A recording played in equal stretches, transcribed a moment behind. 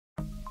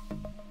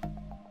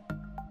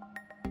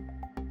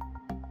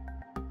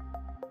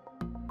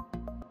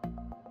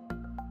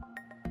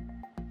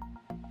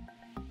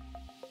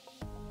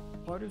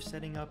part of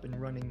setting up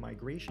and running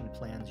migration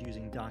plans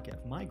using DocAve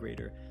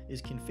Migrator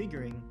is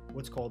configuring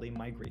what's called a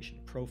migration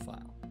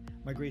profile.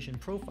 Migration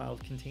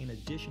profiles contain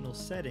additional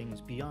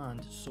settings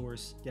beyond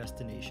source,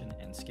 destination,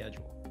 and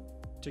schedule.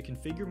 To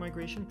configure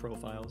migration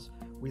profiles,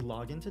 we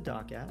log into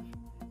DocAve,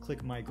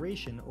 click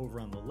Migration over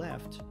on the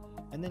left,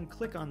 and then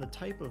click on the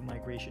type of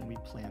migration we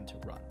plan to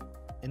run.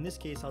 In this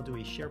case, I'll do a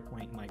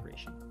SharePoint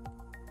migration.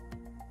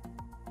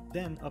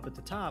 Then, up at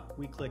the top,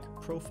 we click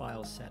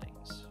Profile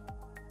Settings.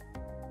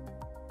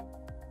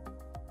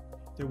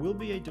 There will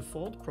be a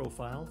default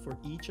profile for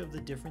each of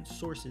the different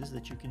sources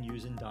that you can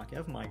use in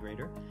DocAve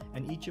Migrator,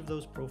 and each of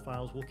those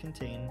profiles will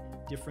contain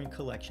different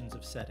collections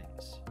of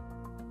settings.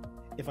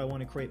 If I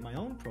want to create my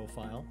own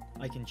profile,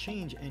 I can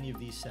change any of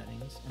these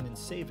settings and then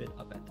save it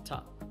up at the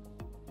top.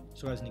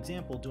 So as an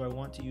example, do I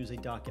want to use a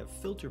DocAve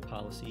filter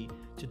policy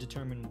to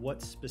determine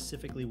what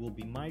specifically will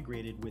be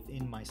migrated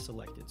within my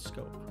selected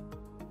scope?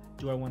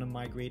 Do I want to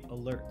migrate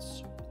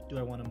alerts? Do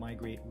I want to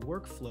migrate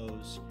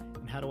workflows?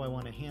 And how do I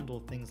want to handle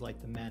things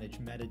like the Manage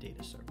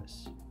Metadata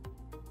service?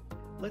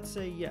 Let's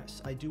say yes,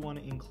 I do want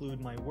to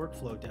include my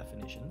workflow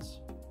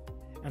definitions.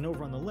 And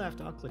over on the left,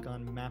 I'll click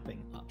on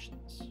Mapping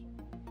Options.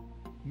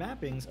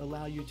 Mappings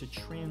allow you to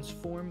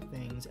transform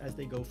things as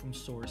they go from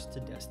source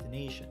to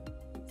destination.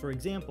 For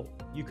example,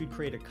 you could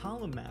create a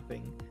column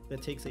mapping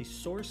that takes a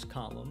source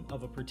column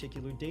of a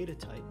particular data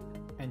type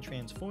and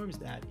transforms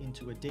that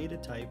into a data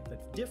type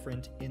that's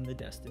different in the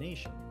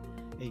destination.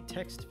 A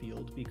text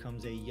field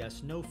becomes a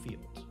yes/no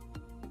field.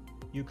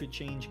 You could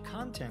change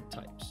content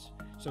types,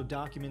 so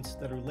documents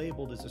that are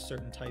labeled as a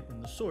certain type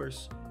in the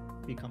source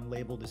become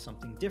labeled as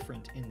something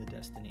different in the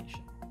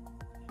destination.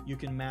 You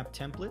can map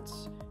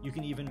templates, you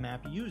can even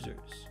map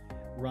users.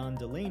 Ron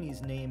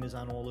Delaney's name is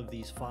on all of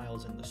these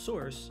files in the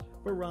source,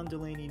 but Ron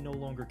Delaney no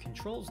longer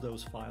controls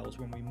those files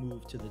when we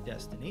move to the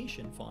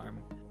destination farm,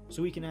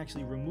 so we can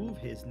actually remove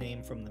his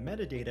name from the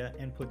metadata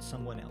and put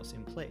someone else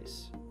in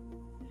place.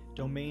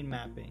 Domain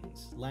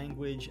mappings,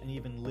 language, and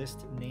even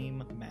list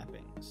name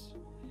mappings.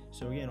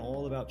 So again,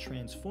 all about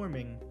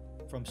transforming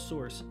from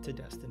source to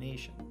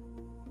destination.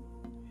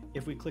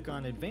 If we click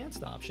on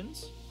Advanced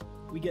Options,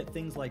 we get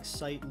things like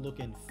site look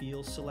and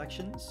feel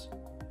selections.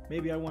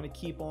 Maybe I want to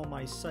keep all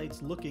my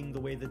sites looking the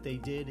way that they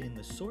did in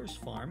the source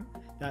farm.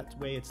 That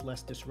way it's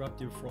less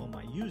disruptive for all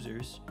my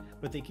users,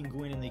 but they can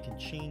go in and they can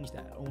change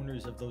that.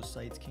 Owners of those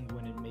sites can go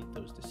in and make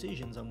those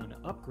decisions. I'm going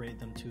to upgrade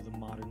them to the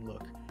modern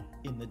look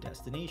in the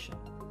destination.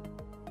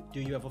 Do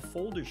you have a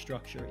folder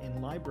structure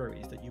in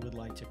libraries that you would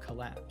like to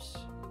collapse?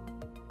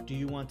 Do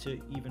you want to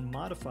even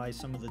modify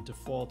some of the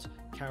default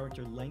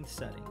character length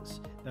settings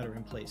that are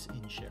in place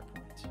in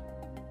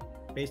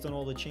SharePoint? Based on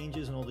all the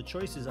changes and all the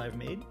choices I've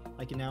made,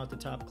 I can now at the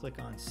top click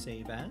on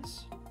Save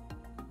As.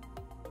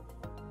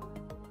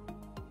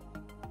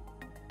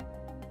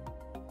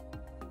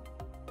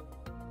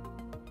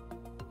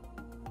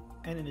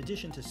 And in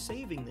addition to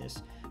saving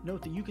this,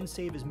 note that you can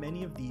save as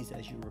many of these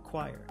as you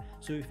require.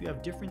 So if you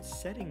have different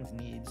settings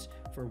needs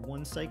for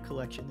one site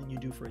collection than you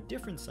do for a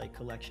different site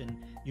collection,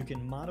 you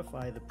can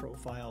modify the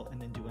profile and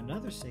then do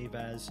another save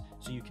as,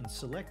 so you can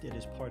select it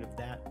as part of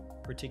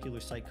that particular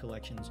site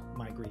collection's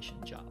migration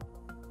job.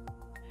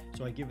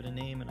 So I give it a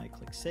name and I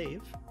click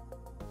Save.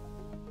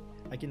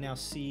 I can now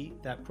see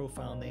that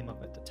profile name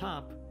up at the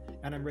top,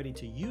 and I'm ready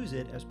to use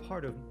it as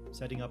part of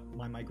setting up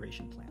my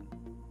migration plan.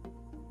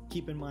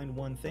 Keep in mind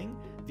one thing,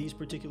 these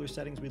particular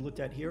settings we looked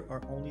at here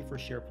are only for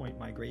SharePoint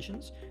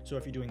migrations. So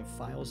if you're doing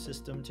file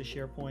system to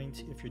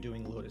SharePoint, if you're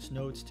doing Lotus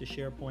Notes to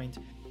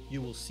SharePoint,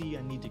 you will see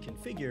and need to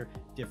configure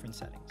different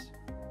settings.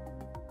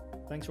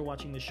 Thanks for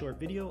watching this short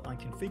video on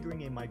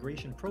configuring a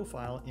migration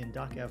profile in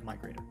DocAve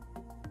Migrator.